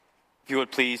you would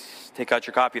please take out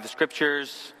your copy of the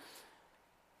scriptures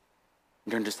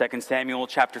and turn to 2 Samuel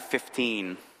chapter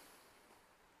 15.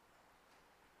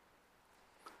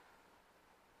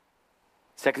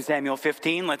 2 Samuel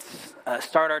 15, let's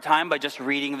start our time by just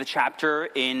reading the chapter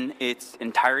in its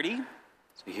entirety.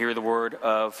 So hear the word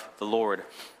of the Lord.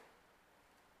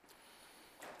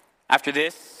 After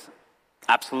this,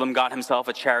 Absalom got himself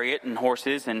a chariot and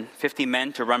horses and 50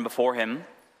 men to run before him.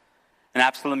 And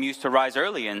Absalom used to rise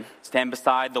early and stand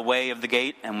beside the way of the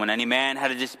gate, and when any man had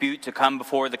a dispute to come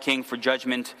before the king for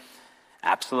judgment,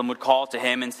 Absalom would call to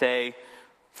him and say,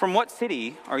 "From what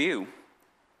city are you?"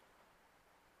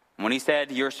 And when he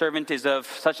said, "Your servant is of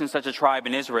such and such a tribe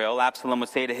in Israel," Absalom would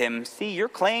say to him, "See, your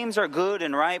claims are good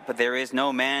and right, but there is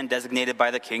no man designated by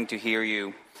the king to hear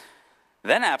you."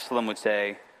 Then Absalom would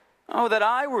say, "Oh, that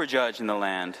I were judge in the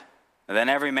land. Then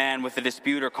every man with a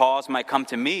dispute or cause might come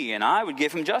to me, and I would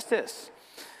give him justice."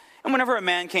 And whenever a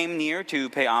man came near to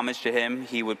pay homage to him,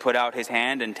 he would put out his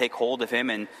hand and take hold of him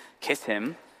and kiss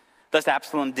him. Thus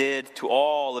Absalom did to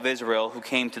all of Israel who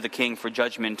came to the king for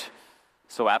judgment.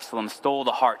 So Absalom stole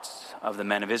the hearts of the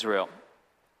men of Israel.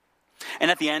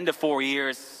 And at the end of 4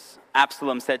 years,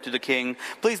 Absalom said to the king,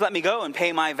 "Please let me go and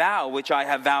pay my vow, which I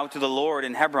have vowed to the Lord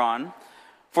in Hebron.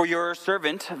 For your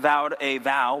servant vowed a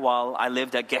vow while I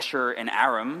lived at Geshur in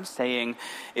Aram, saying,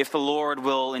 'If the Lord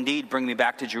will indeed bring me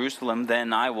back to Jerusalem,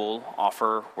 then I will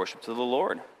offer worship to the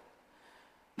Lord.'"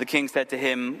 The king said to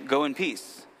him, "Go in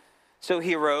peace." So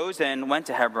he arose and went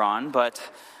to Hebron, but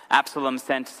Absalom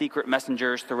sent secret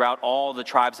messengers throughout all the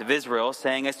tribes of Israel,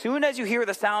 saying, "As soon as you hear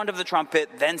the sound of the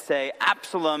trumpet, then say,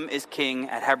 'Absalom is king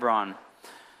at Hebron.'"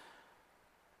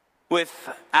 With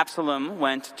Absalom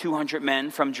went 200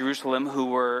 men from Jerusalem who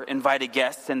were invited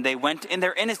guests, and they went in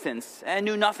their innocence and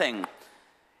knew nothing.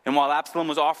 And while Absalom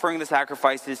was offering the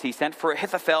sacrifices, he sent for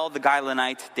Ahithophel the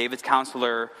Gilonite, David's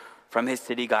counselor, from his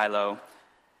city Gilo.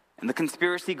 And the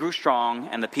conspiracy grew strong,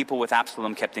 and the people with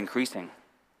Absalom kept increasing.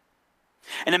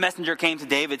 And a messenger came to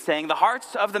David, saying, "The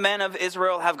hearts of the men of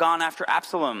Israel have gone after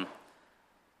Absalom."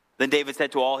 Then David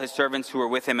said to all his servants who were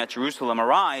with him at Jerusalem,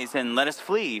 "Arise and let us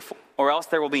flee, or else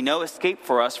there will be no escape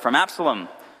for us from Absalom.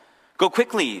 Go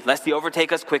quickly, lest he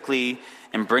overtake us quickly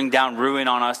and bring down ruin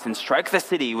on us and strike the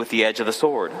city with the edge of the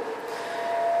sword."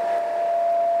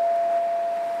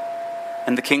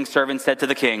 And the king's servant said to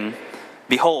the king,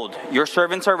 "Behold, your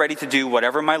servants are ready to do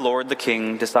whatever my lord the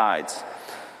king decides."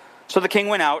 So the king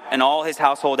went out, and all his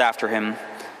household after him,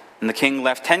 and the king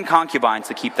left 10 concubines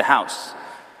to keep the house.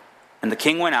 And the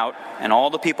king went out, and all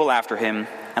the people after him,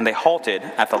 and they halted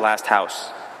at the last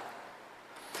house.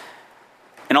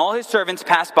 And all his servants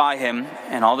passed by him,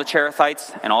 and all the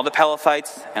Cherethites, and all the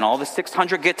Pelethites, and all the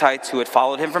 600 Gittites who had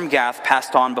followed him from Gath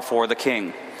passed on before the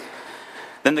king.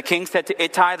 Then the king said to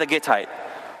Ittai the Gittite,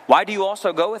 "Why do you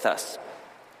also go with us?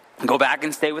 Go back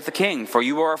and stay with the king, for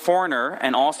you are a foreigner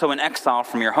and also an exile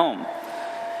from your home.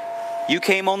 You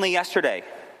came only yesterday.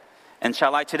 And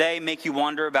shall I today make you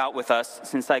wander about with us,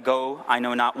 since I go I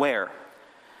know not where?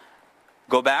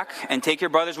 Go back and take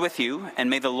your brothers with you, and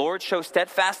may the Lord show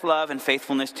steadfast love and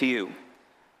faithfulness to you."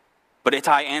 But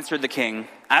Ittai answered the king,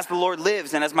 "As the Lord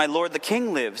lives, and as my lord the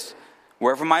king lives,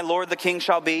 wherever my lord the king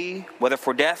shall be, whether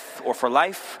for death or for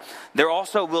life, there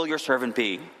also will your servant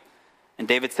be." And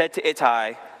David said to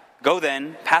Ittai, "Go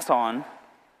then, pass on."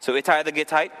 So Ittai the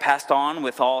Gittite passed on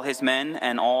with all his men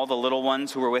and all the little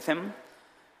ones who were with him.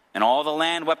 And all the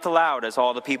land wept aloud as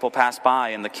all the people passed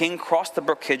by. And the king crossed the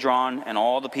brook Kidron, and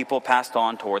all the people passed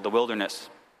on toward the wilderness.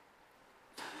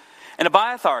 And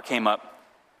Abiathar came up,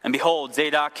 and behold,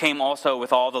 Zadok came also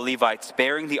with all the Levites,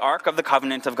 bearing the ark of the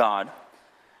covenant of God.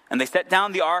 And they set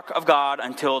down the ark of God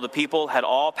until the people had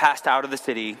all passed out of the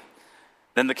city.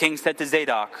 Then the king said to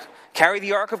Zadok, "Carry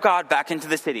the ark of God back into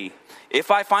the city.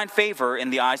 If I find favor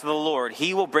in the eyes of the Lord,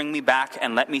 he will bring me back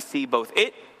and let me see both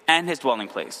it and his dwelling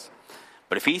place.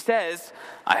 But if he says,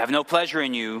 'I have no pleasure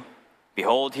in you,'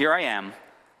 behold, here I am.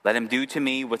 Let him do to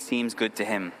me what seems good to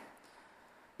him."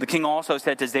 The king also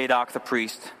said to Zadok the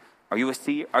priest, Are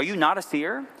you not a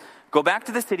seer? Go back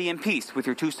to the city in peace with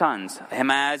your 2 sons,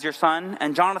 Ahimaaz your son,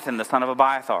 and Jonathan the son of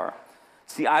Abiathar.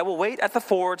 See, I will wait at the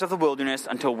fords of the wilderness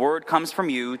until word comes from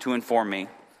you to inform me."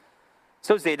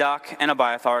 So Zadok and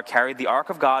Abiathar carried the ark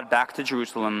of God back to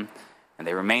Jerusalem, and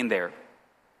they remained there.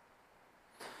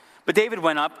 But David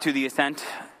went up to the ascent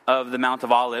of the Mount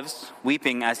of Olives,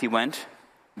 weeping as he went,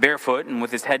 barefoot and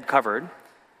with his head covered.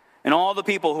 And all the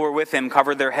people who were with him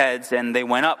covered their heads, and they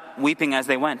went up, weeping as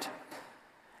they went.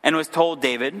 And it was told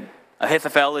David,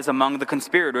 "Ahithophel is among the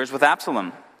conspirators with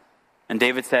Absalom." And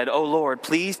David said, "O Lord,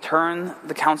 please turn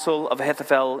the counsel of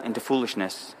Ahithophel into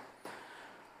foolishness."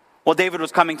 While David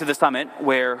was coming to the summit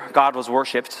where God was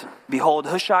worshipped, behold,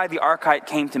 Hushai the Archite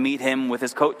came to meet him with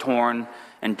his coat torn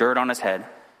and dirt on his head.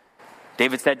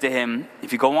 David said to him,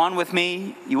 "If you go on with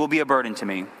me, you will be a burden to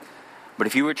me. But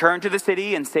if you return to the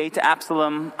city and say to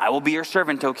Absalom, 'I will be your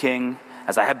servant, O king,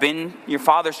 as I have been your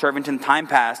father's servant in time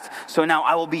past, so now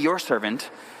I will be your servant,'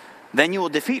 then you will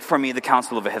defeat for me the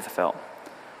counsel of Ahithophel.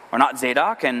 Are not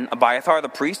Zadok and Abiathar the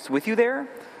priests with you there?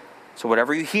 So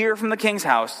whatever you hear from the king's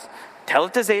house, tell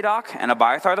it to Zadok and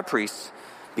Abiathar the priests.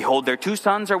 Behold, their 2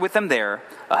 sons are with them there,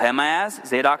 Ahimaaz,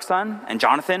 Zadok's son, and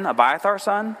Jonathan, Abiathar's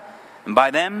son. And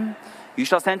by them you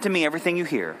shall send to me everything you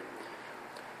hear."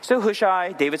 So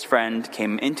Hushai, David's friend,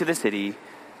 came into the city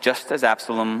just as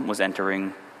Absalom was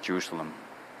entering Jerusalem.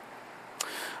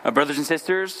 Brothers and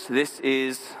sisters, this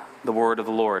is the word of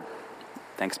the Lord.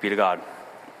 Thanks be to God.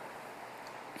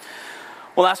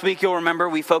 Well, last week you'll remember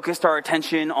we focused our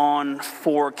attention on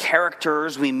 4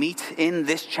 characters we meet in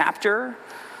this chapter.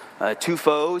 2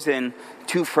 foes and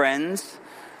 2 friends.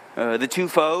 The 2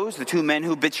 foes, the 2 men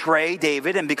who betray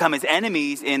David and become his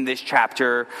enemies in this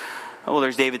chapter. Well,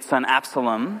 there's David's son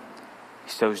Absalom.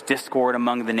 He sows discord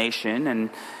among the nation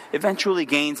and eventually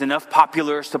gains enough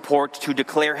popular support to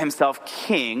declare himself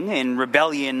king in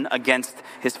rebellion against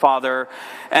his father.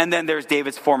 And then there's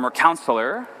David's former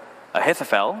counselor,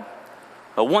 Ahithophel,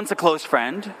 once a close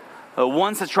friend,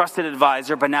 once a trusted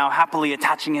advisor, but now happily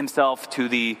attaching himself to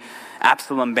the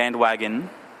Absalom bandwagon.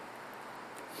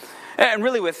 And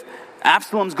really with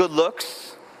Absalom's good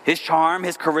looks, his charm,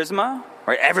 his charisma,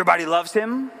 right? Everybody loves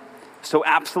him. So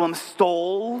Absalom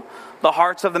stole the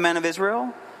hearts of the men of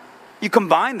Israel. You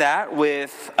combine that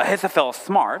with Ahithophel's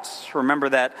smarts. Remember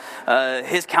that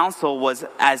his counsel was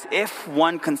as if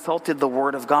one consulted the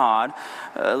word of God.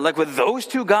 Like with those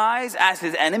 2 guys as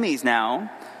his enemies now,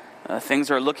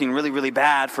 things are looking really, really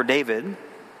bad for David.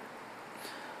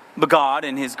 But God,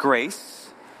 in his grace,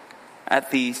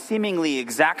 at the seemingly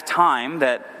exact time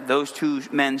that those 2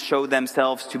 men showed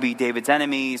themselves to be David's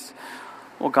enemies,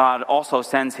 well, God also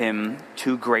sends him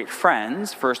 2 great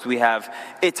friends. First, we have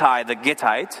Ittai the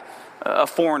Gittite, a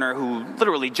foreigner who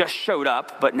literally just showed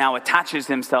up, but now attaches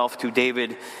himself to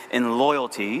David in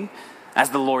loyalty.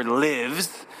 As the Lord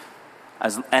lives,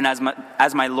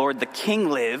 as my Lord the king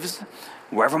lives,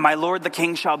 wherever my Lord the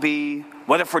king shall be,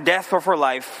 whether for death or for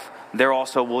life, there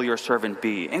also will your servant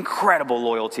be. Incredible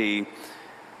loyalty.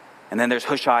 And then there's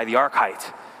Hushai the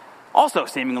Archite, also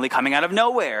seemingly coming out of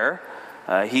nowhere.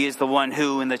 He is the one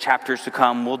who, in the chapters to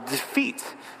come, will defeat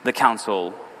the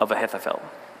counsel of Ahithophel.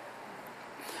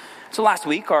 So last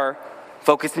week, our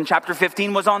focus in chapter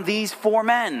 15 was on these 4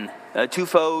 men. 2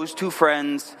 foes, 2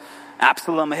 friends,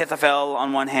 Absalom, Ahithophel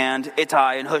on one hand,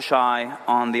 Ittai and Hushai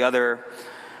on the other.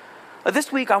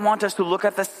 This week, I want us to look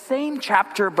at the same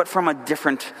chapter, but from a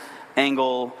different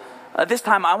angle. This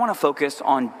time, I want to focus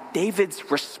on David's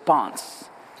response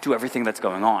to everything that's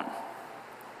going on.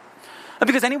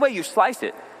 Because any way you slice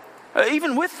it,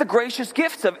 even with the gracious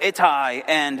gifts of Ittai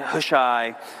and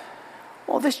Hushai,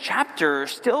 well, this chapter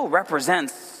still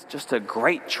represents just a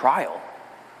great trial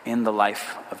in the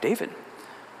life of David.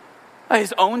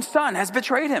 His own son has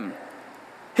betrayed him.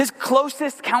 His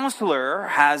closest counselor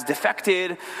has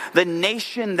defected. The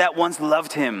nation that once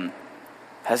loved him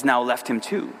has now left him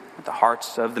too. The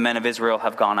hearts of the men of Israel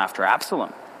have gone after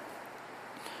Absalom.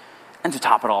 And to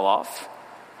top it all off,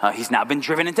 he's now been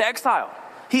driven into exile.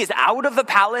 He is out of the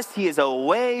palace. He is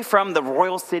away from the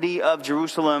royal city of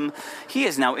Jerusalem. He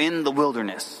is now in the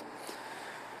wilderness.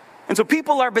 And so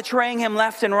people are betraying him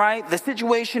left and right. The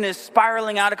situation is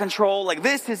spiraling out of control. Like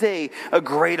this is a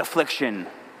great affliction,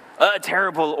 a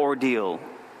terrible ordeal.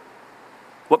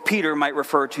 What Peter might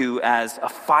refer to as a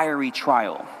fiery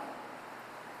trial.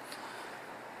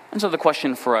 And so the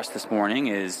question for us this morning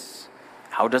is,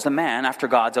 how does a man after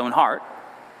God's own heart,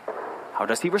 how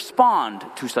does he respond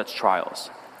to such trials?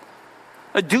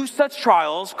 Do such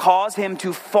trials cause him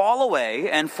to fall away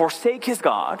and forsake his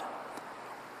God?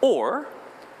 Or,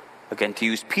 again to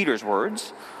use Peter's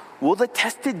words, will the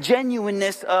tested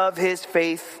genuineness of his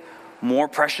faith, more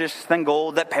precious than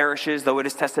gold that perishes though it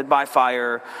is tested by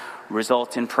fire,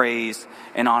 result in praise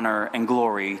and honor and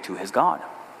glory to his God?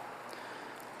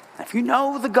 If you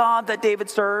know the God that David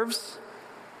serves,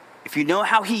 if you know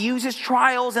how he uses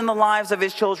trials in the lives of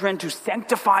his children to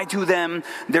sanctify to them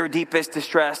their deepest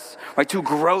distress, right, to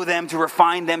grow them, to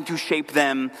refine them, to shape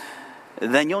them,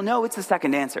 then you'll know it's the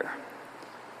second answer.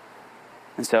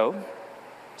 And so,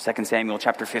 2 Samuel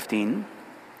chapter 15,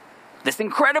 this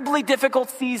incredibly difficult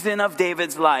season of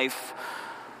David's life,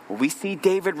 we see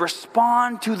David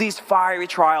respond to these fiery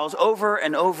trials over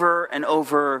and over and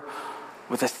over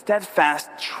with a steadfast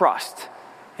trust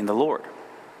in the Lord.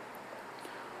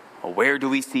 Where do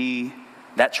we see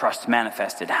that trust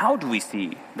manifested? How do we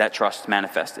see that trust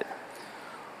manifested?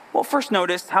 Well, first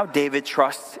notice how David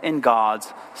trusts in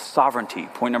God's sovereignty.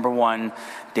 Point number one,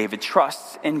 David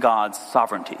trusts in God's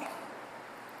sovereignty.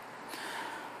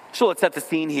 So let's set the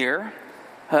scene here.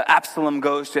 Absalom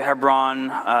goes to Hebron.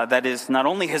 That is not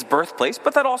only his birthplace,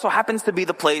 but that also happens to be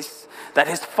the place that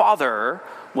his father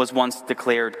was once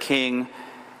declared king.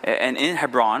 And in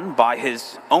Hebron, by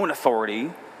his own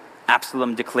authority,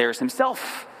 Absalom declares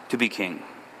himself to be king.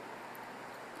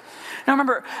 Now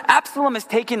remember, Absalom has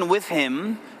taken with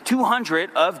him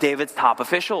 200 of David's top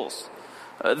officials.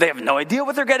 They have no idea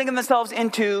what they're getting themselves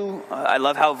into. I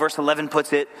love how verse 11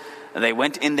 puts it. They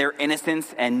went in their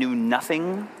innocence and knew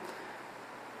nothing.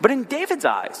 But in David's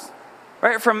eyes,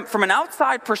 right, from an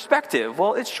outside perspective,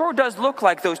 well, it sure does look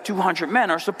like those 200 men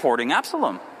are supporting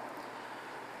Absalom.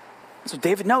 So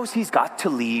David knows he's got to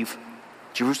leave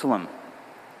Jerusalem.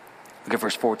 Look at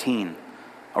verse 14.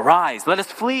 Arise, let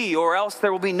us flee, or else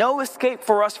there will be no escape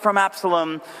for us from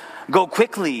Absalom. Go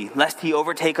quickly, lest he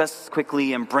overtake us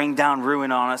quickly and bring down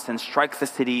ruin on us and strike the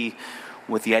city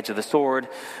with the edge of the sword.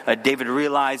 David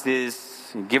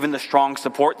realizes, given the strong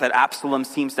support that Absalom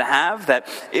seems to have, that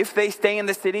if they stay in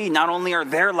the city, not only are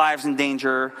their lives in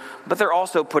danger, but they're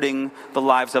also putting the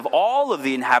lives of all of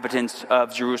the inhabitants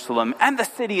of Jerusalem and the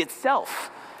city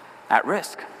itself at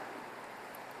risk.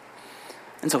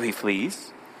 And so he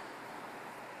flees.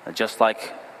 Just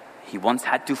like he once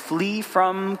had to flee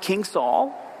from King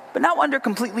Saul, but now under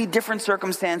completely different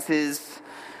circumstances.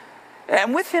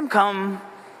 And with him come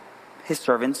his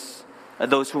servants,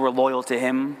 those who were loyal to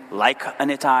him, like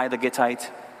Ittai the Gittite.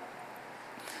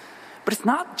 But it's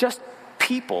not just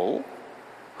people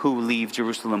who leave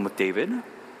Jerusalem with David.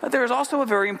 There is also a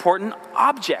very important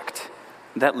object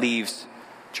that leaves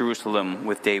Jerusalem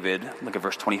with David. Look at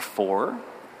verse 24.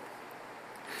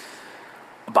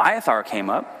 Abiathar came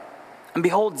up, and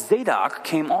behold, Zadok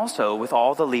came also with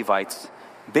all the Levites,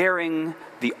 bearing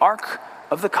the Ark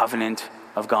of the Covenant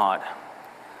of God.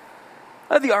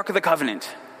 The Ark of the Covenant.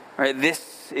 Right,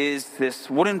 this is this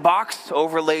wooden box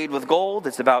overlaid with gold.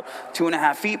 It's about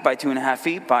 2.5 feet by 2.5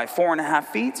 feet by 4.5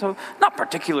 feet, so not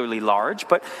particularly large,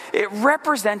 but it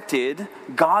represented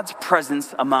God's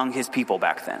presence among his people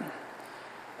back then.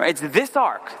 It's this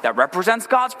ark that represents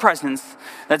God's presence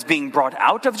that's being brought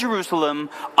out of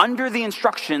Jerusalem under the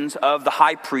instructions of the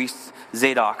high priests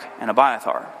Zadok and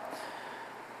Abiathar.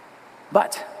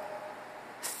 But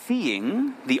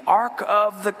seeing the Ark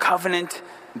of the Covenant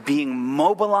being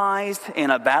mobilized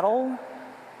in a battle,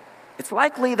 it's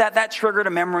likely that triggered a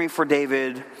memory for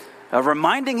David,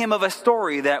 reminding him of a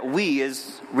story that we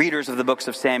as readers of the books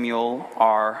of Samuel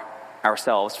are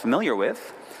ourselves familiar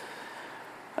with.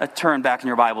 Turn back in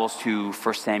your Bibles to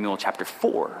 1 Samuel chapter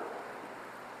 4.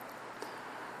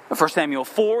 1 Samuel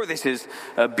 4, this is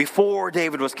before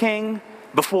David was king,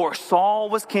 before Saul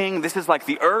was king. This is like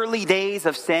the early days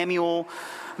of Samuel.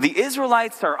 The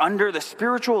Israelites are under the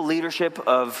spiritual leadership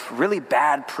of really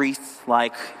bad priests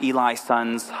like Eli's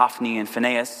sons, Hophni and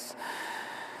Phinehas.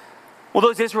 Well,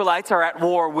 those Israelites are at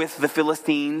war with the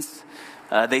Philistines.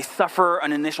 They suffer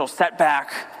an initial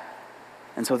setback.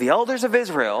 And so the elders of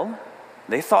Israel,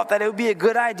 they thought that it would be a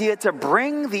good idea to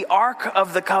bring the Ark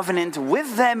of the Covenant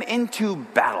with them into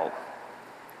battle.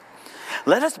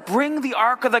 Let us bring the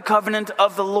Ark of the Covenant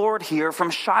of the Lord here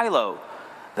from Shiloh,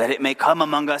 that it may come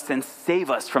among us and save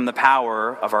us from the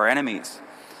power of our enemies.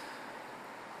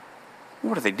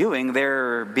 What are they doing?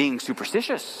 They're being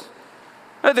superstitious.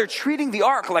 They're treating the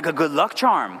Ark like a good luck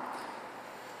charm.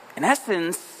 In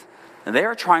essence,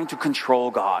 they're trying to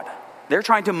control God. They're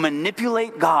trying to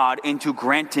manipulate God into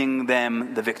granting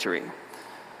them the victory.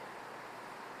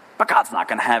 But God's not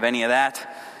going to have any of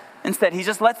that. Instead, he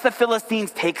just lets the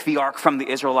Philistines take the ark from the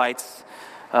Israelites,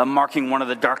 marking one of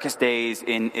the darkest days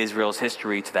in Israel's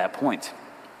history to that point.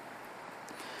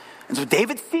 And so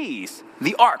David sees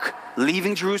the ark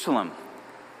leaving Jerusalem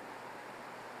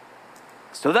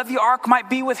so that the ark might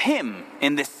be with him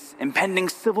in this impending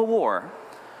civil war.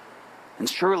 And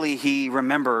surely he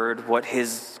remembered what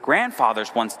his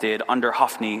grandfathers once did under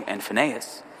Hophni and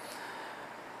Phinehas.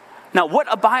 Now,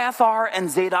 what Abiathar and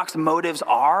Zadok's motives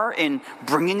are in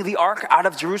bringing the ark out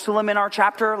of Jerusalem in our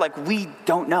chapter, we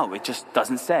don't know. It just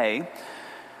doesn't say.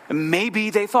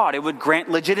 Maybe they thought it would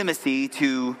grant legitimacy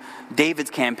to David's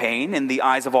campaign in the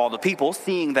eyes of all the people,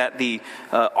 seeing that the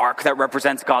ark that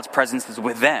represents God's presence is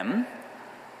with them.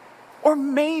 Or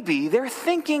maybe they're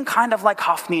thinking kind of like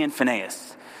Hophni and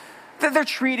Phinehas, that they're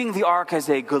treating the ark as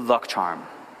a good luck charm.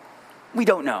 We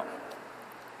don't know.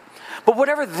 But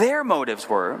whatever their motives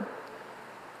were,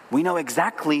 we know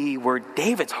exactly where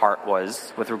David's heart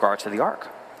was with regard to the ark.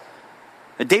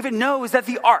 David knows that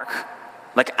the ark,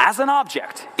 like as an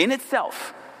object in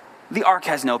itself, the ark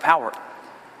has no power.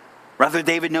 Rather,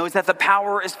 David knows that the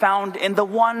power is found in the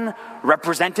one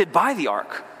represented by the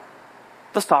ark,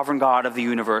 the sovereign God of the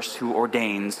universe who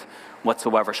ordains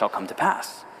whatsoever shall come to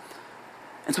pass.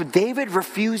 And so David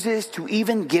refuses to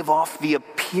even give off the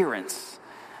appearance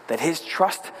that his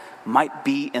trust might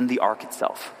be in the ark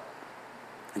itself.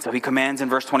 And so he commands in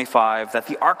verse 25 that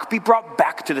the ark be brought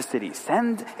back to the city.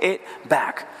 Send it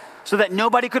back so that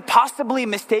nobody could possibly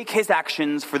mistake his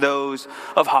actions for those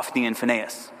of Hophni and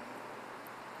Phinehas.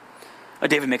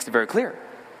 David makes it very clear.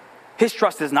 His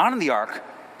trust is not in the ark.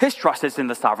 His trust is in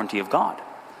the sovereignty of God.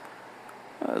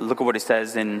 Look at what it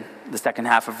says in the second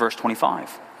half of verse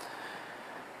 25.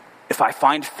 If I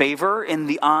find favor in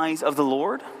the eyes of the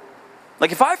Lord,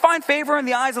 like if I find favor in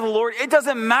the eyes of the Lord, it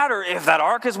doesn't matter if that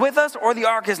ark is with us or the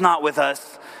ark is not with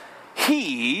us.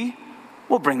 He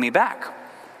will bring me back.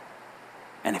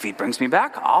 And if he brings me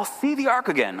back, I'll see the ark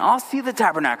again. I'll see the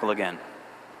tabernacle again.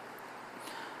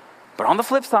 But on the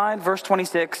flip side, verse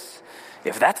 26,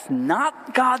 if that's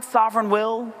not God's sovereign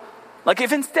will, like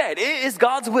if instead it is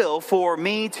God's will for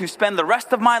me to spend the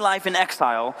rest of my life in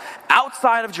exile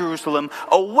outside of Jerusalem,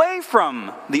 away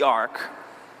from the ark,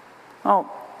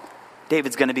 well,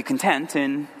 David's going to be content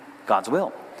in God's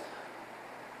will.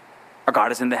 Our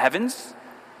God is in the heavens.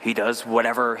 He does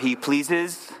whatever he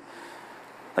pleases.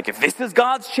 Like if this is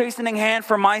God's chastening hand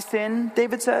for my sin,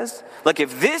 David says, like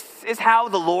if this is how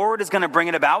the Lord is going to bring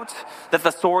it about, that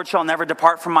the sword shall never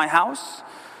depart from my house,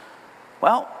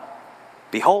 well,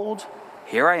 behold,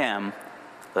 here I am.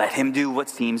 Let him do what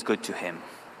seems good to him.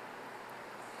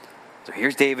 So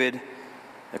here's David,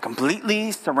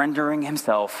 completely surrendering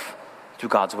himself to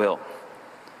God's will.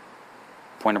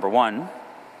 Point number one,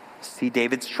 see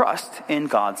David's trust in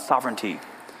God's sovereignty.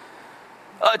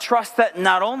 A trust that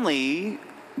not only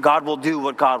God will do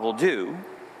what God will do,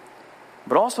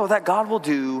 but also that God will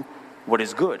do what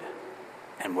is good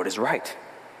and what is right.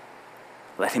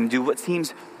 Let him do what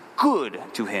seems good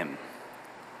to him,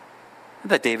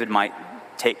 that David might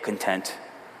take content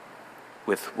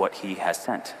with what he has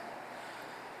sent.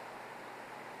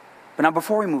 But now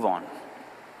before we move on,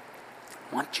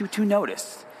 I want you to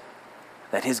notice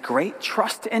that his great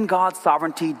trust in God's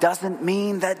sovereignty doesn't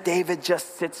mean that David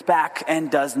just sits back and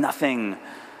does nothing.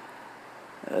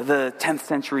 The 10th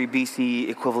century BC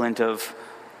equivalent of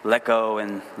let go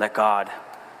and let God.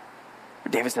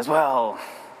 David says, well,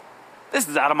 this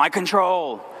is out of my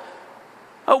control.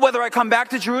 Whether I come back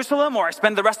to Jerusalem or I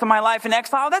spend the rest of my life in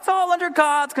exile, that's all under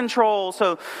God's control.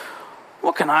 So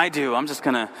what can I do? I'm just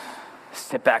going to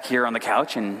sit back here on the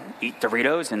couch and eat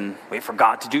Doritos and wait for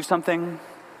God to do something.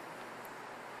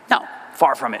 No,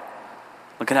 far from it.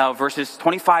 Look at how verses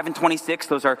 25 and 26,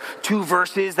 those are two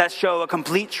verses that show a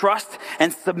complete trust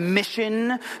and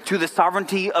submission to the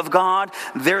sovereignty of God.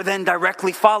 They're then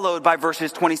directly followed by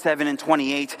verses 27 and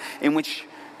 28, in which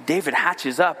David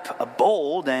hatches up a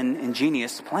bold and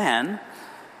ingenious plan.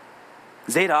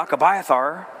 Zadok,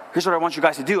 Abiathar, here's what I want you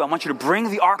guys to do. I want you to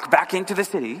bring the ark back into the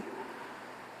city.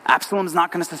 Absalom's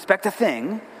not going to suspect a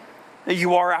thing.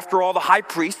 You are, after all, the high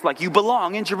priest, like you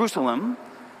belong in Jerusalem.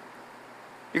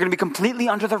 You're going to be completely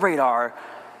under the radar.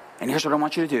 And here's what I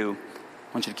want you to do.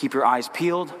 I want you to keep your eyes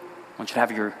peeled. I want you to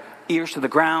have your ears to the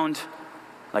ground.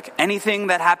 Like anything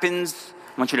that happens,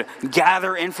 I want you to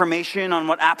gather information on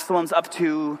what Absalom's up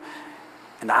to.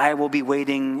 And I will be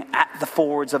waiting at the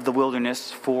fords of the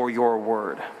wilderness for your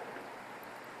word.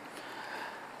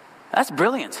 That's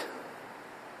brilliant.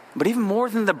 But even more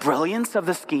than the brilliance of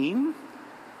the scheme,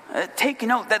 take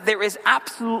note that there is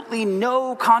absolutely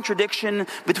no contradiction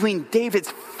between David's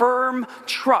firm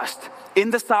trust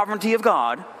in the sovereignty of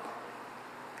God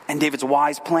and David's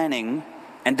wise planning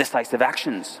and decisive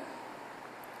actions.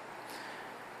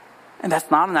 And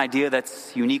that's not an idea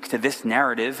that's unique to this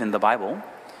narrative in the Bible.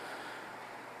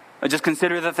 Just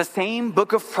consider that the same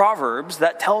book of Proverbs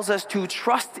that tells us to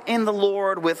trust in the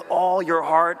Lord with all your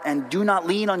heart and do not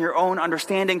lean on your own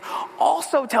understanding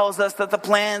also tells us that the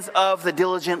plans of the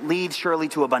diligent lead surely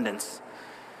to abundance,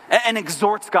 and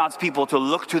exhorts God's people to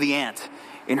look to the ant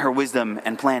in her wisdom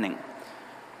and planning.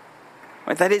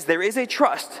 Right? That is, there is a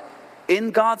trust in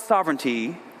God's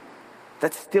sovereignty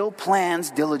that still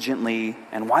plans diligently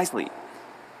and wisely.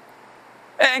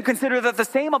 And consider that the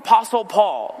same Apostle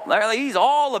Paul, he's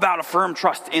all about a firm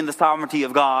trust in the sovereignty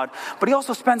of God, but he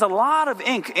also spends a lot of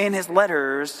ink in his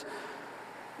letters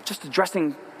just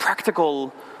addressing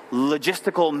practical,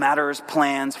 logistical matters,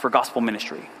 plans for gospel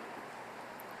ministry.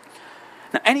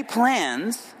 Now, any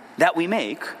plans that we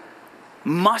make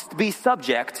must be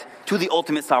subject to the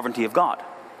ultimate sovereignty of God.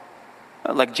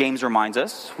 Like James reminds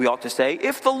us, we ought to say,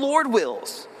 if the Lord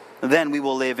wills, then we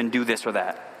will live and do this or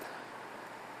that.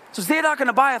 So Zadok and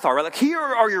Abiathar, right? Like, here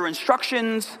are your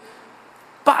instructions,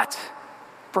 but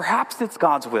perhaps it's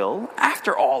God's will,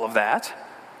 after all of that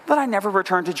I never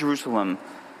return to Jerusalem.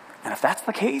 And if that's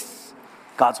the case,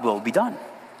 God's will be done.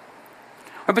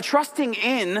 But trusting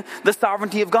in the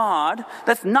sovereignty of God,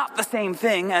 that's not the same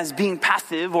thing as being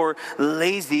passive or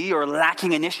lazy or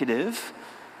lacking initiative.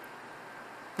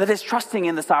 That is, trusting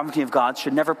in the sovereignty of God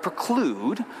should never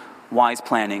preclude wise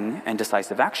planning and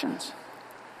decisive actions.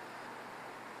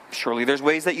 Surely there's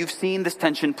ways that you've seen this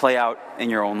tension play out in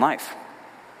your own life.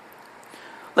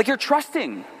 Like you're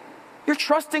trusting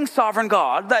sovereign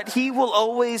God that he will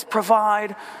always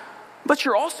provide, but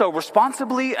you're also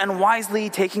responsibly and wisely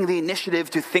taking the initiative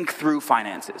to think through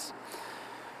finances.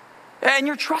 And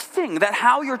you're trusting that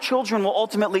how your children will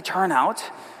ultimately turn out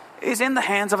is in the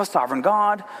hands of a sovereign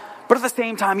God, but at the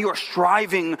same time you are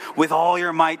striving with all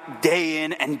your might day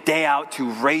in and day out to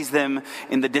raise them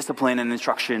in the discipline and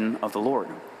instruction of the Lord.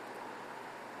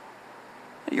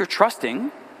 You're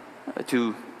trusting,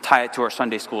 to tie it to our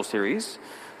Sunday school series,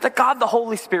 that God the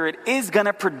Holy Spirit is going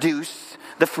to produce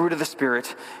the fruit of the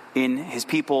Spirit in his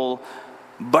people,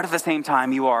 but at the same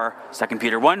time you are, 2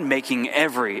 Peter 1, making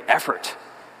every effort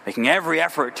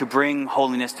to bring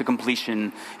holiness to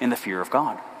completion in the fear of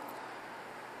God.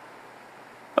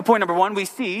 Point number 1, we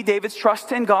see David's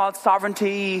trust in God's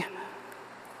sovereignty,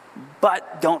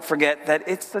 but don't forget that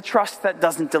it's a trust that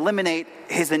doesn't eliminate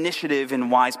his initiative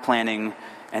in wise planning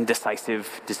and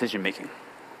decisive decision-making.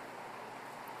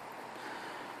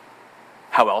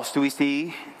 How else do we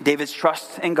see David's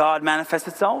trust in God manifest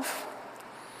itself?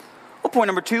 Well, point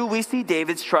number 2, we see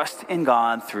David's trust in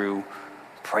God through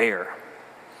prayer.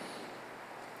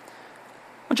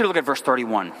 I want you to look at verse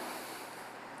 31.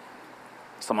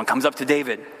 Someone comes up to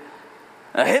David.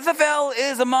 Ahithophel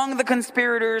is among the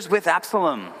conspirators with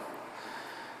Absalom.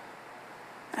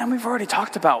 And we've already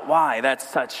talked about why that's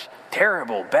such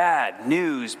terrible, bad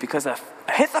news, because of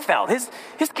Ahithophel, his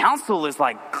counsel is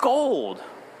like gold.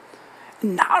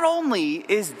 Not only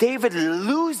is David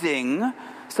losing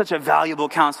such a valuable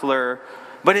counselor,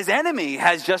 but his enemy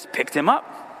has just picked him up.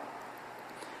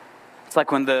 It's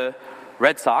like when the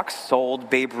Red Sox sold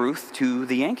Babe Ruth to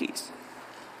the Yankees.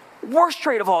 Worst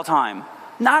trade of all time.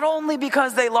 Not only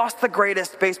because they lost the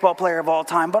greatest baseball player of all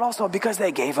time, but also because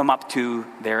they gave him up to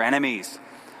their enemies.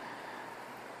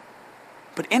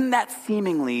 But in that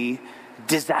seemingly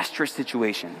disastrous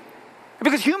situation,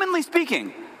 because humanly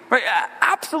speaking, right,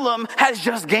 Absalom has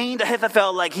just gained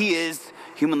Ahithophel like he is,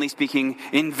 humanly speaking,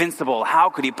 invincible. How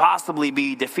could he possibly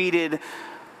be defeated?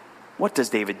 What does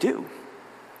David do?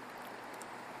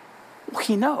 Well,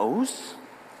 he knows,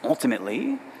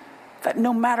 ultimately, that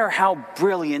no matter how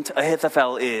brilliant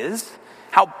Ahithophel is,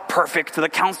 how perfect the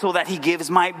counsel that he gives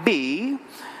might be,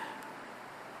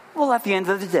 well, at the end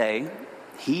of the day,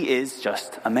 he is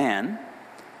just a man.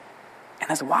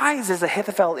 And as wise as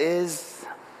Ahithophel is,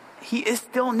 he is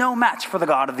still no match for the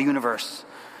God of the universe.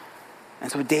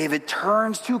 And so David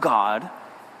turns to God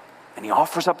and he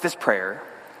offers up this prayer.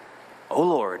 O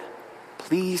Lord,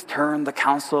 please turn the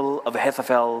counsel of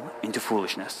Ahithophel into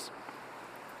foolishness.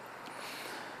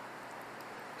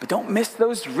 But don't miss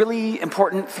those really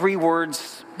important 3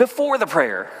 words before the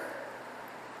prayer.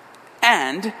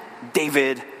 And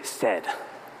David said.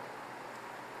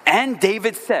 And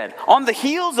David said. On the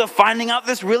heels of finding out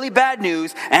this really bad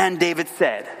news, and David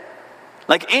said.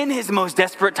 Like in his most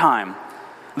desperate time,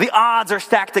 the odds are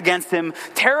stacked against him.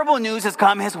 Terrible news has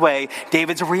come his way.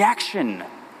 David's reaction,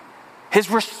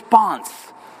 his response,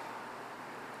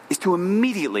 is to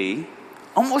immediately,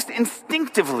 almost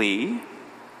instinctively,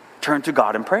 turn to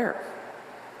God in prayer.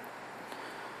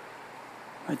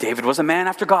 David was a man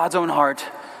after God's own heart,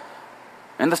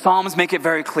 and the Psalms make it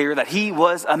very clear that he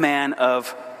was a man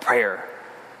of prayer.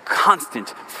 Constant,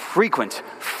 frequent,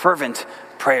 fervent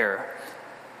prayer.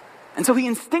 And so he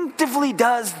instinctively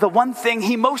does the one thing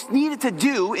he most needed to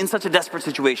do in such a desperate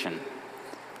situation.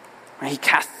 He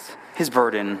casts his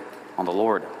burden on the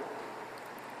Lord.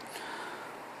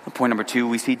 Point number 2,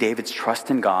 we see David's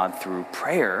trust in God through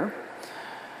prayer.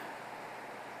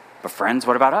 But friends,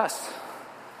 what about us?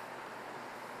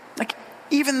 Like,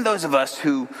 even those of us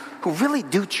who really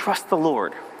do trust the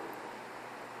Lord,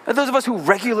 those of us who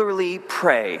regularly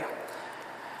pray,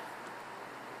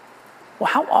 well,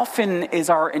 how often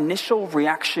is our initial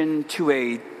reaction to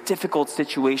a difficult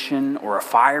situation or a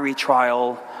fiery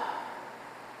trial,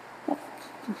 well,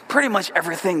 pretty much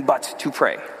everything but to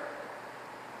pray?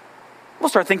 We'll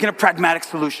start thinking of pragmatic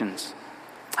solutions.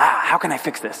 How can I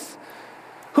fix this?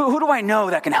 Who do I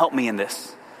know that can help me in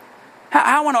this?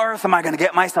 How on earth am I going to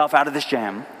get myself out of this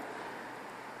jam?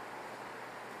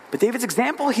 But David's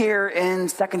example here in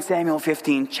 2 Samuel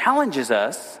 15 challenges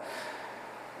us.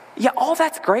 Yeah, all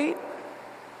that's great,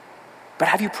 but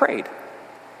have you prayed?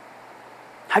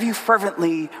 Have you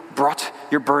fervently brought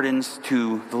your burdens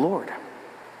to the Lord?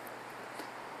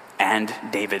 And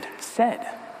David said.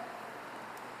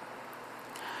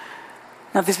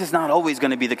 Now, this is not always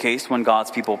going to be the case when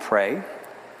God's people pray,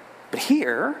 but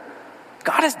here,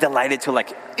 God is delighted to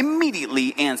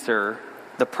immediately answer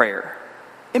the prayer.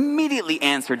 Immediately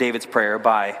answer David's prayer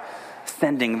by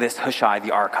sending this Hushai the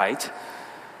Archite.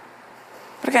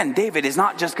 But again, David is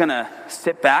not just going to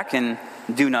sit back and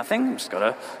do nothing. He's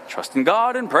going to trust in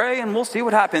God and pray and we'll see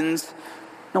what happens.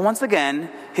 Now, once again,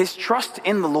 his trust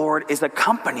in the Lord is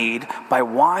accompanied by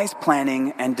wise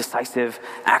planning and decisive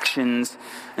actions.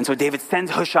 And so David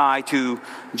sends Hushai to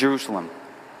Jerusalem.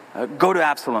 Go to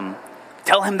Absalom.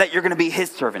 Tell him that you're going to be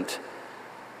his servant.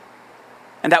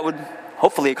 And that would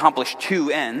hopefully accomplish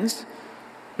two ends.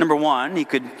 Number one, he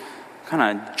could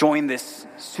kind of join this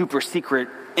super secret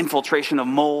infiltration of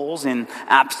moles in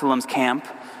Absalom's camp.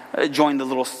 Join the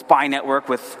little spy network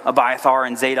with Abiathar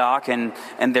and Zadok and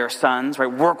their sons,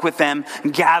 right? Work with them,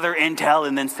 gather intel,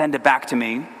 and then send it back to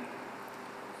me.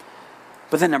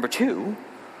 But then number two,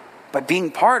 by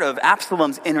being part of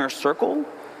Absalom's inner circle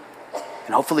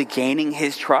and hopefully gaining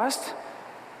his trust,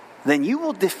 then you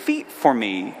will defeat for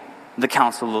me the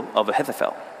counsel of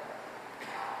Ahithophel.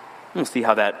 We'll see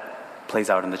how that plays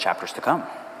out in the chapters to come.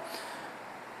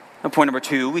 Now, point number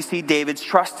two, we see David's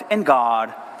trust in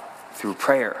God through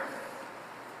prayer.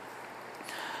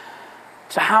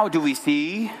 So how do we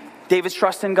see David's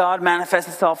trust in God manifest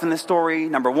itself in this story?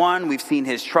 Number one, we've seen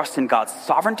his trust in God's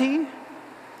sovereignty.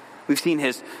 We've seen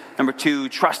his, number two,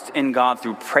 trust in God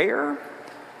through prayer.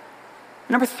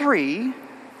 Number three,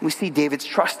 we see David's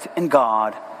trust in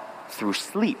God through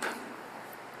sleep.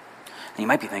 And you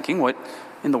might be thinking, what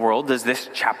in the world does this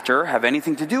chapter have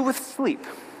anything to do with sleep?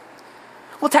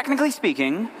 Well, technically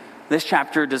speaking, this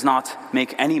chapter does not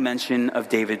make any mention of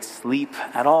David's sleep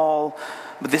at all.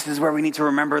 But this is where we need to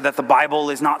remember that the Bible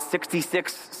is not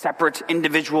 66 separate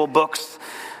individual books.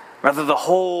 Rather, the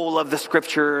whole of the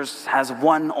scriptures has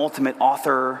one ultimate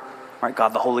author, right?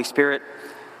 God the Holy Spirit.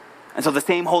 And so the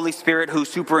same Holy Spirit who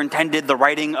superintended the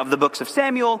writing of the books of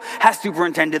Samuel has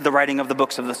superintended the writing of the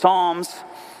books of the Psalms.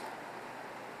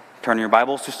 Turn your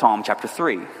Bibles to Psalm chapter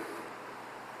 3.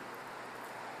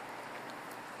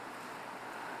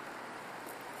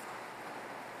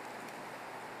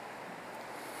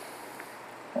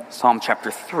 Psalm chapter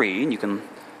 3, and you can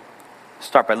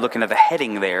start by looking at the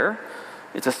heading there.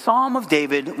 It's a psalm of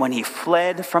David when he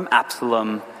fled from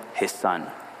Absalom, his son.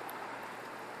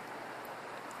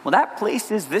 Well, that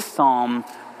places this psalm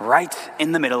right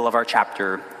in the middle of our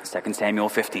chapter, 2 Samuel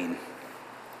 15.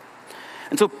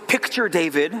 And so picture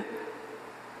David,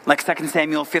 like 2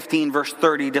 Samuel 15 verse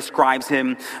 30 describes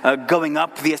him, going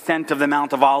up the ascent of the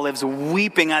Mount of Olives,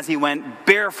 weeping as he went,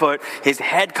 barefoot, his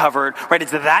head covered. Right,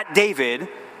 it's that David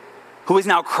who is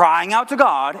now crying out to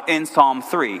God in Psalm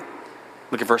 3.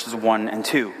 Look at verses 1 and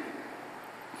 2.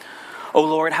 O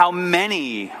Lord, how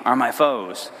many are my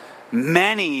foes?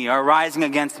 Many are rising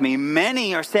against me.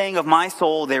 Many are saying of my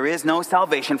soul, there is no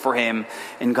salvation for him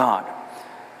in God.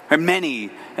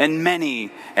 Many and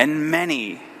many and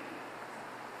many.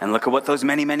 And look at what those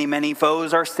many, many, many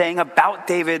foes are saying about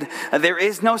David. There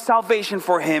is no salvation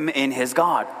for him in his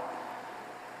God.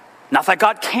 Not that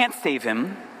God can't save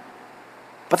him,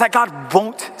 but that God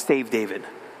won't save David.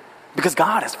 Because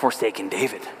God has forsaken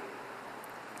David.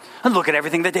 And look at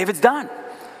everything that David's done.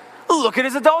 Look at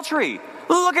his adultery.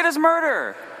 Look at his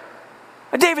murder.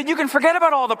 David, you can forget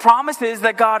about all the promises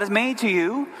that God has made to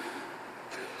you.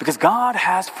 Because God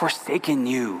has forsaken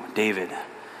you, David.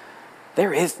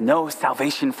 There is no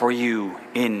salvation for you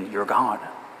in your God.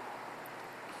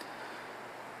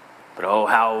 But oh,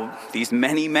 how these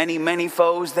many, many, many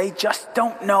foes, they just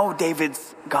don't know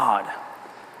David's God.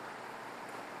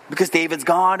 Because David's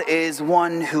God is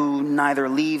one who neither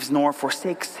leaves nor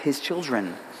forsakes his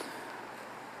children.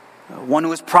 One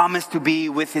who has promised to be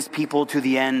with his people to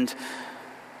the end.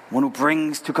 One who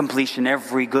brings to completion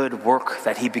every good work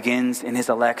that he begins in his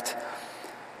elect.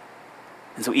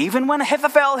 And so even when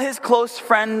Ahithophel, his close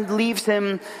friend, leaves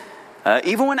him,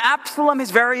 even when Absalom,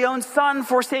 his very own son,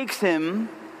 forsakes him,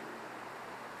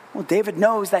 well, David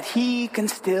knows that he can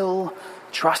still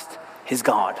trust his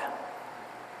God.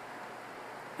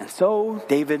 And so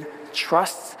David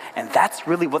trusts, and that's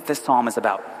really what this psalm is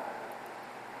about.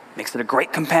 Makes it a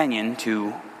great companion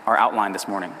to our outline this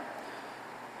morning.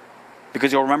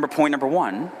 Because you'll remember point number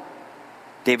one,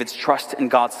 David's trust in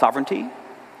God's sovereignty.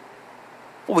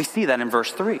 Well, we see that in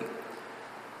verse 3.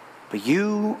 But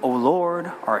you, O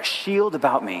Lord, are a shield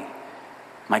about me,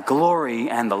 my glory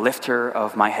and the lifter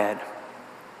of my head.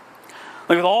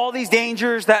 Look at all these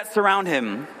dangers that surround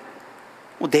him.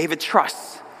 Well, David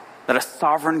trusts that a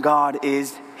sovereign God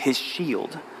is his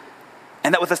shield.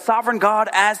 And that with a sovereign God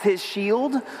as his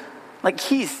shield,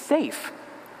 he's safe,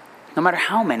 no matter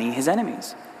how many his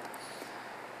enemies.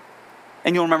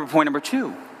 And you'll remember point number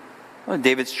 2. Well,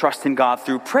 David's trust in God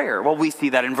through prayer. Well, we see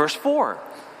that in verse 4.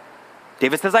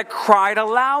 David says, I cried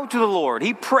aloud to the Lord.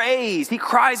 He prays, he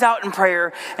cries out in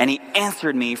prayer, and he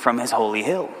answered me from his holy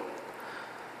hill.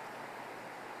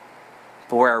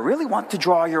 But where I really want to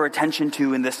draw your attention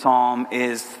to in this psalm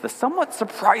is the somewhat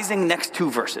surprising next 2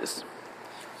 verses.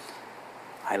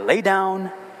 I lay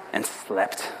down and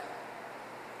slept.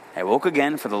 I woke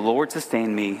again, for the Lord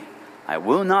sustained me. I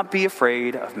will not be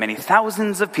afraid of many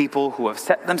thousands of people who have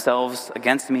set themselves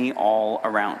against me all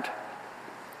around.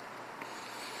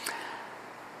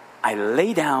 I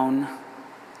lay down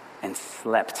and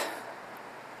slept.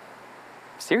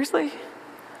 Seriously?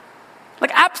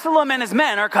 Absalom and his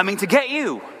men are coming to get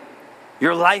you.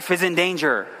 Your life is in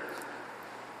danger.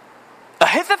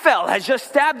 Ahithophel has just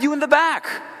stabbed you in the back.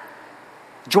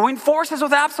 Join forces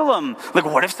with Absalom.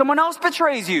 What if someone else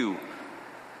betrays you?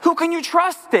 Who can you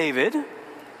trust, David? And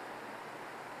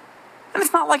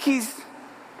it's not like he's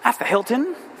at the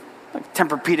Hilton,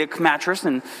 Tempur-Pedic mattress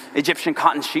and Egyptian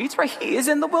cotton sheets, right? He is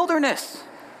in the wilderness.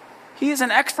 He is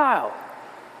in exile.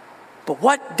 But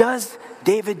what does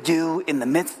David do in the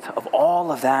midst of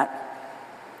all of that?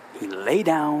 He lay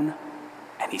down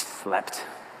and he slept.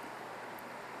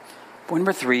 Point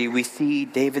number 3, we see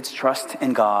David's trust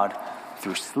in God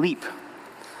through sleep.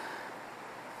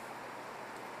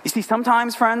 You see,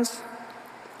 sometimes, friends,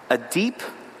 a deep,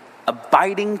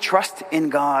 abiding trust in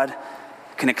God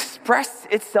can express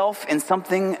itself in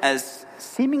something as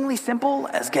seemingly simple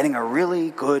as getting a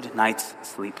really good night's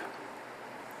sleep.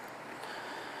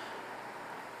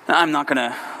 Now, I'm not going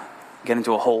to get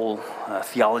into a whole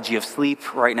theology of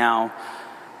sleep right now.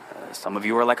 Some of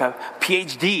you are like a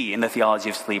PhD in the theology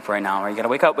of sleep right now. Right? You got to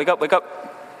wake up, wake up, wake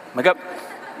up, wake up.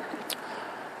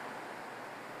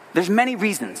 There's many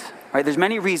reasons, right? There's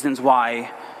many reasons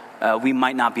why we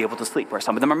might not be able to sleep. Right?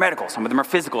 Some of them are medical, some of them are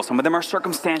physical, some of them are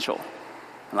circumstantial.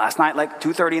 Last night,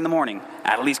 2:30 in the morning,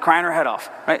 Adelie's crying her head off.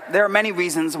 Right? There are many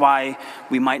reasons why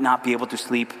we might not be able to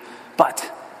sleep,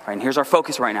 but, right, and here's our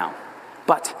focus right now.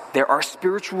 But there are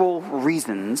spiritual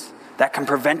reasons that can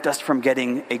prevent us from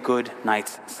getting a good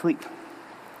night's sleep.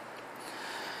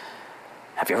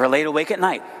 Have you ever laid awake at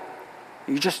night?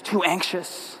 You're just too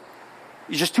anxious.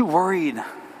 You're just too worried.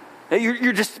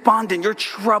 You're despondent. You're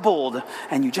troubled.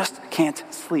 And you just can't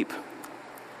sleep.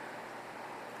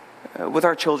 With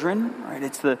our children, right,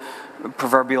 it's the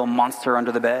proverbial monster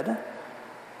under the bed.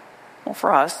 Well,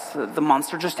 for us, the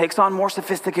monster just takes on more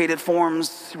sophisticated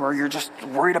forms where you're just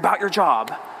worried about your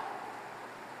job.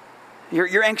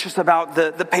 You're anxious about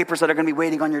the papers that are going to be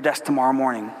waiting on your desk tomorrow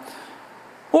morning.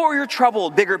 Or you're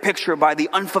troubled, bigger picture, by the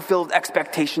unfulfilled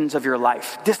expectations of your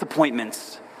life,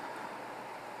 disappointments.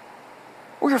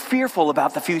 Or you're fearful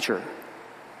about the future.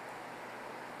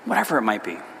 Whatever it might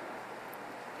be.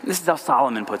 This is how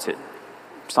Solomon puts it,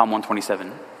 Psalm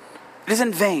 127. It is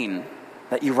in vain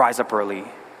that you rise up early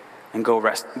and go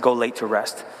late to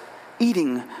rest,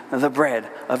 eating the bread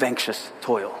of anxious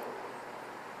toil.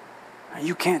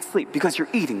 You can't sleep because you're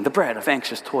eating the bread of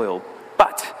anxious toil.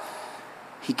 But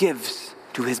he gives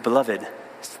to his beloved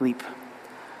sleep.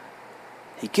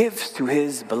 He gives to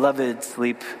his beloved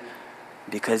sleep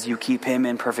because you keep him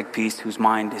in perfect peace, whose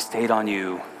mind is stayed on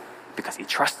you, because he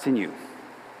trusts in you.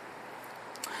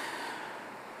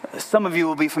 Some of you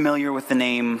will be familiar with the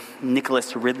name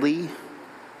Nicholas Ridley.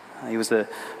 He was an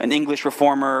English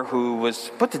reformer who was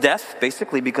put to death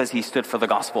basically because he stood for the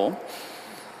gospel.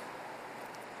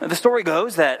 The story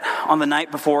goes that on the night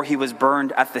before he was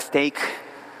burned at the stake,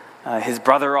 his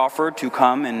brother offered to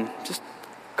come and just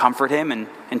comfort him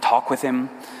and talk with him.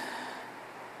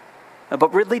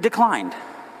 But Ridley declined,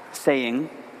 saying,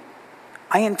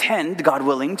 I intend, God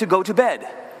willing, to go to bed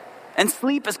and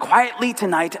sleep as quietly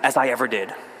tonight as I ever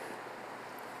did.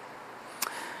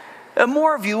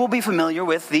 More of you will be familiar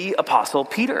with the Apostle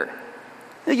Peter.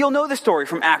 You'll know the story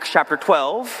from Acts chapter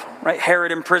 12, right?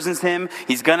 Herod imprisons him.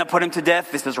 He's going to put him to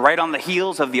death. This is right on the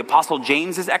heels of the Apostle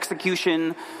James's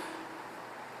execution.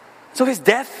 So his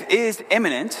death is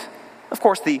imminent. Of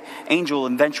course, the angel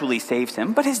eventually saves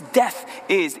him, but his death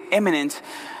is imminent.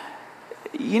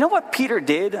 You know what Peter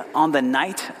did on the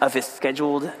night of his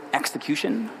scheduled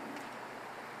execution?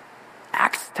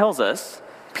 Acts tells us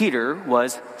Peter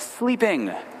was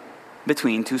sleeping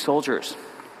between two soldiers.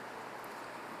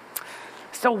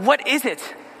 So what is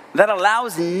it that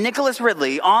allows Nicholas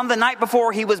Ridley, on the night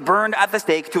before he was burned at the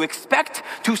stake, to expect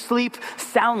to sleep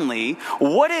soundly?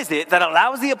 What is it that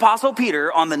allows the Apostle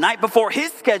Peter, on the night before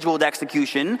his scheduled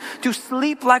execution, to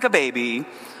sleep like a baby?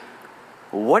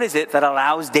 What is it that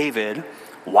allows David,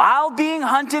 while being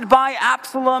hunted by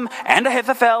Absalom and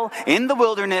Ahithophel in the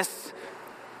wilderness,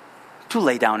 to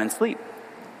lay down and sleep?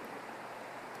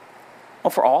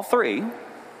 Well, for all three,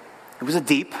 it was a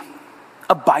deep,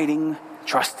 abiding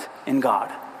trust in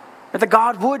God. That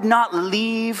God would not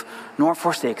leave nor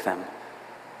forsake them.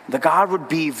 That God would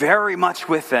be very much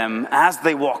with them as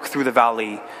they walk through the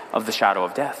valley of the shadow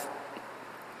of death.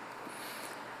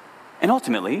 And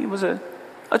ultimately, it was a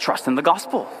trust in the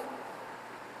gospel.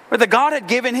 Where that God had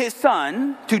given his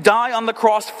son to die on the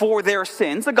cross for their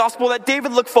sins, the gospel that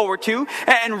David looked forward to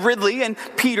and Ridley and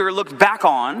Peter looked back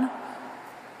on,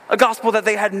 a gospel that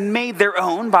they had made their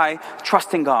own by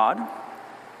trusting God.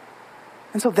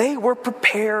 And so they were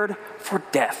prepared for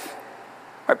death,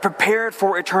 right? Prepared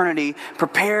for eternity,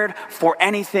 prepared for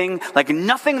anything, like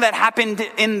nothing that happened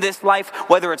in this life,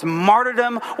 whether it's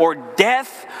martyrdom or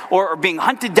death or being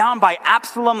hunted down by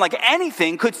Absalom, like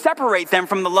anything could separate them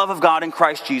from the love of God in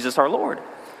Christ Jesus our Lord.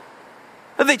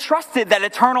 They trusted that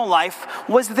eternal life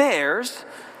was theirs.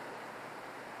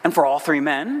 And for all three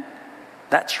men,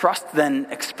 that trust then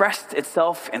expressed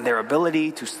itself in their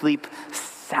ability to sleep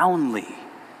soundly,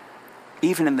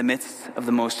 even in the midst of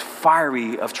the most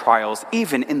fiery of trials,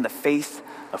 even in the face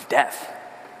of death.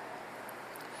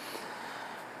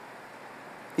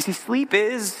 You see, sleep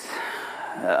is,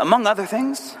 among other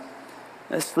things,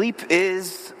 sleep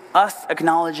is us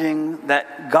acknowledging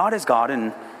that God is God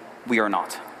and we are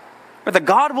not. Or that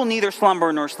God will neither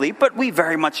slumber nor sleep, but we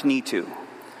very much need to.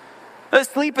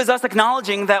 Sleep is us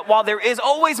acknowledging that while there is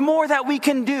always more that we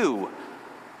can do,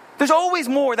 there's always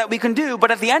more that we can do, but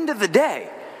at the end of the day,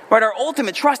 right, our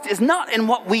ultimate trust is not in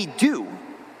what we do.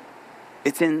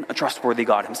 It's in a trustworthy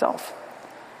God himself.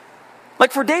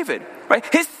 Like for David, right?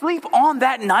 His sleep on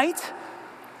that night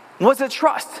was a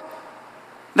trust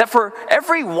that for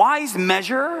every wise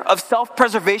measure of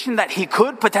self-preservation that he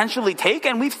could potentially take,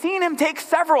 and we've seen him take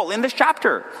several in this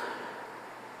chapter.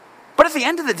 But at the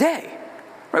end of the day,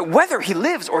 right, whether he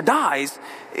lives or dies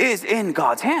is in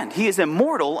God's hand. He is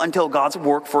immortal until God's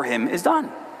work for him is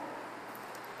done.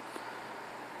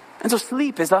 And so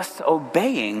sleep is us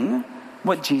obeying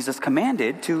what Jesus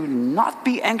commanded, to not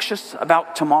be anxious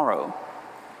about tomorrow,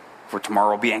 for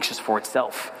tomorrow will be anxious for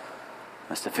itself.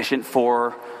 Sufficient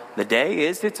for the day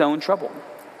is its own trouble.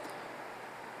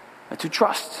 To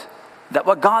trust that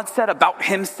what God said about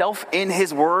himself in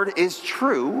his word is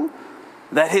true,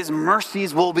 that his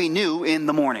mercies will be new in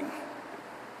the morning.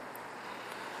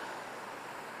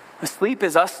 Sleep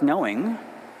is us knowing,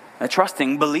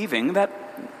 trusting, believing that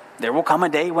there will come a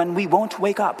day when we won't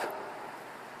wake up,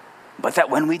 but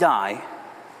that when we die,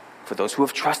 for those who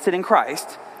have trusted in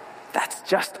Christ, that's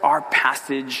just our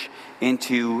passage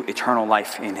into eternal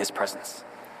life in his presence.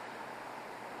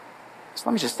 So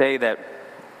let me just say that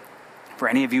for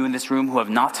any of you in this room who have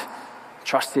not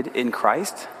trusted in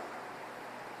Christ,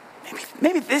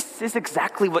 maybe this is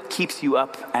exactly what keeps you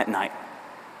up at night.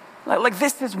 Like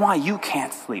this is why you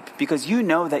can't sleep, because you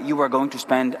know that you are going to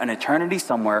spend an eternity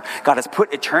somewhere. God has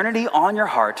put eternity on your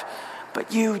heart,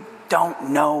 but you don't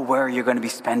know where you're going to be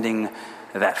spending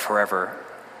that forever.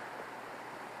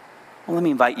 Well, let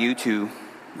me invite you to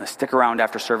stick around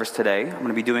after service today. I'm going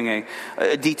to be doing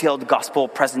a detailed gospel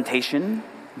presentation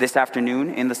this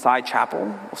afternoon in the side chapel.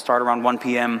 We'll start around 1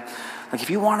 p.m. Like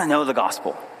if you want to know the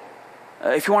gospel,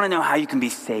 if you want to know how you can be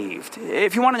saved,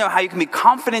 if you want to know how you can be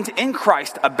confident in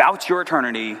Christ about your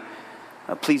eternity,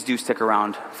 please do stick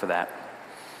around for that.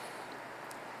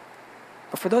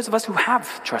 But for those of us who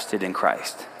have trusted in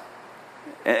Christ,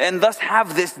 and thus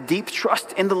have this deep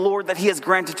trust in the Lord that he has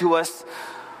granted to us,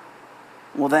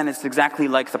 well then it's exactly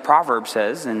like the proverb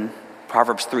says in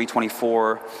Proverbs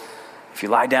 3:24, if you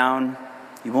lie down,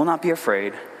 you will not be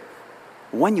afraid.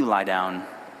 When you lie down,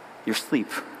 your sleep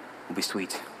will be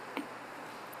sweet.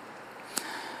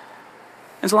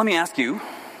 And so let me ask you,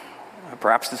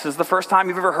 perhaps this is the first time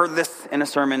you've ever heard this in a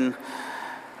sermon,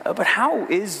 but how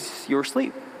is your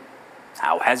sleep?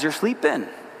 How has your sleep been?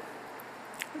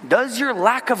 Does your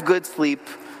lack of good sleep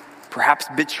perhaps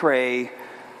betray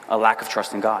a lack of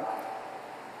trust in God?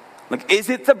 Like, is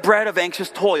it the bread of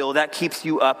anxious toil that keeps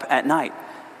you up at night?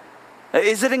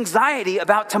 Is it anxiety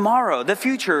about tomorrow, the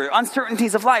future,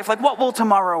 uncertainties of life? Like, what will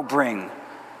tomorrow bring?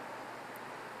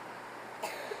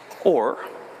 Or,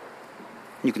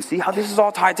 you can see how this is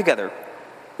all tied together.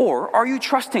 Or are you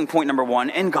trusting, point number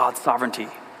one, in God's sovereignty?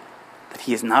 that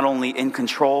he is not only in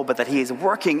control, but that he is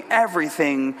working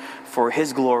everything for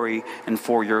his glory and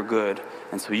for your good,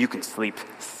 and so you can sleep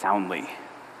soundly.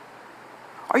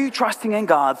 Are you trusting in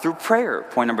God through prayer?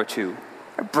 Point number 2.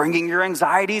 Bringing your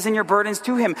anxieties and your burdens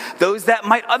to him, those that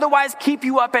might otherwise keep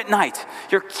you up at night.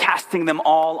 You're casting them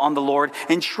all on the Lord,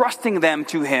 entrusting them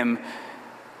to him,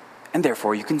 and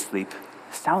therefore you can sleep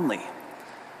soundly.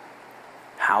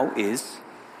 How is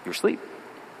your sleep?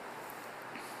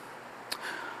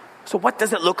 So what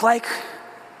does it look like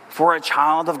for a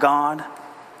child of God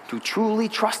to truly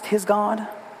trust his God?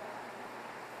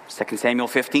 2 Samuel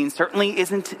 15 certainly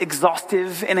isn't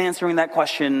exhaustive in answering that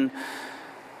question,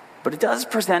 but it does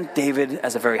present David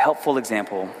as a very helpful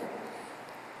example.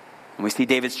 And we see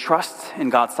David's trust in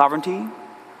God's sovereignty,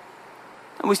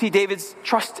 and we see David's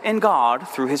trust in God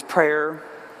through his prayer,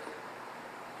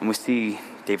 and we see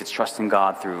David's trust in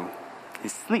God through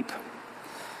his sleep.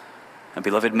 And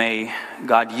beloved, may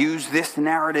God use this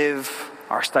narrative,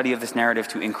 our study of this narrative,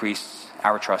 to increase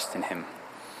our trust in him.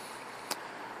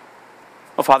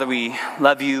 Oh, Father, we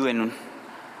love you and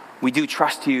we do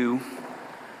trust you,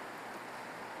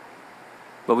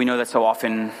 but we know that so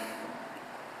often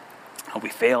we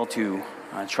fail to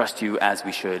trust you as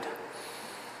we should.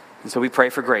 And so we pray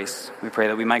for grace. We pray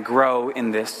that we might grow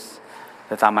in this,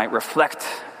 that that might reflect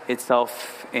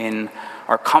itself in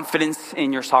our confidence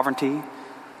in your sovereignty,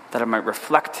 that it might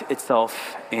reflect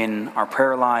itself in our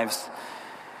prayer lives,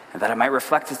 and that it might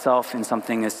reflect itself in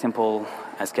something as simple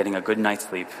as getting a good night's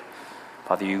sleep.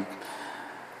 Father, you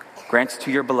grant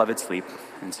to your beloved sleep,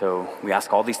 and so we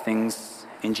ask all these things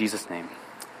in Jesus' name.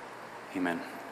 Amen.